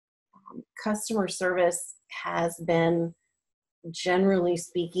Customer service has been, generally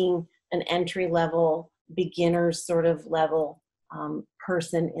speaking, an entry level, beginner's sort of level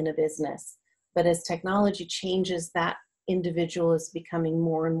person in a business. But as technology changes, that individual is becoming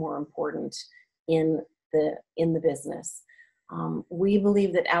more and more important in the business. We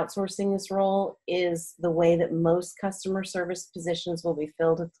believe that outsourcing this role is the way that most customer service positions will be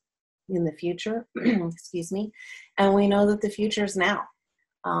filled in the future. Excuse me. And we know that the future is now.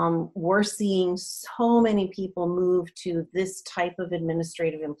 We're seeing so many people move to this type of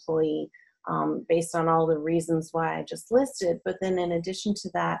administrative employee based on all the reasons why I just listed. But then in addition to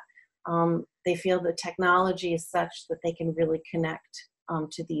that, they feel that technology is such that they can really connect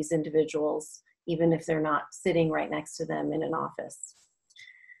to these individuals, even if they're not sitting right next to them in an office.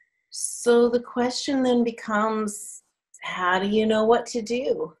 So the question then becomes, how do you know what to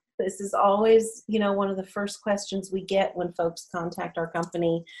do? This is always, one of the first questions we get when folks contact our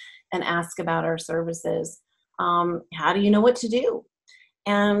company and ask about our services. How do you know what to do?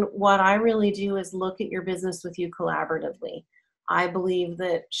 And what I really do is look at your business with you collaboratively. I believe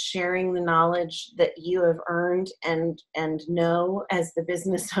that sharing the knowledge that you have earned and know as the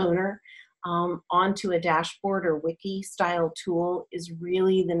business owner onto a dashboard or wiki style tool is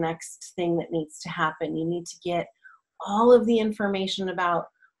really the next thing that needs to happen. You need to get all of the information about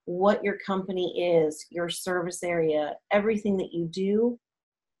what your company is, your service area, everything that you do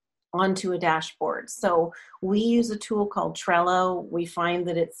onto a dashboard. So we use a tool called Trello. We find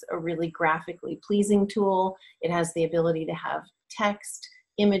that it's a really graphically pleasing tool. It has the ability to have text,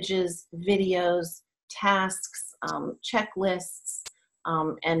 images, videos, tasks, checklists,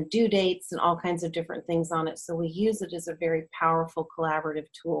 and due dates and all kinds of different things on it. So we use it as a very powerful collaborative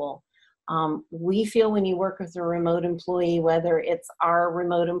tool. We feel when you work with a remote employee, whether it's our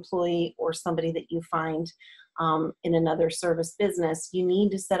remote employee or somebody that you find in another service business, you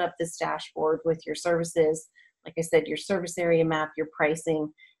need to set up this dashboard with your services, like I said, your service area map, your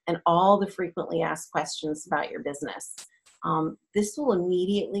pricing, and all the frequently asked questions about your business. This will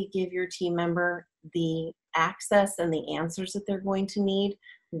immediately give your team member the access and the answers that they're going to need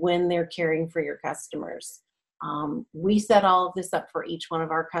when they're caring for your customers. We set all of this up for each one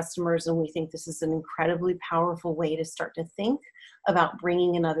of our customers, and we think this is an incredibly powerful way to start to think about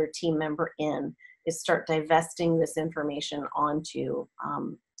bringing another team member in, is start divesting this information onto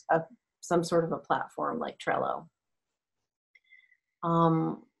some sort of a platform like Trello.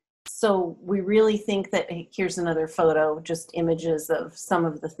 So we really think that, here's another photo, just images of some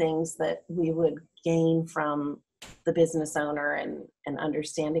of the things that we would gain from the business owner and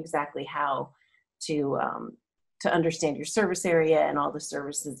understand exactly how to understand your service area and all the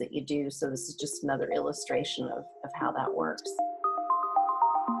services that you do. So this is just another illustration of how that works.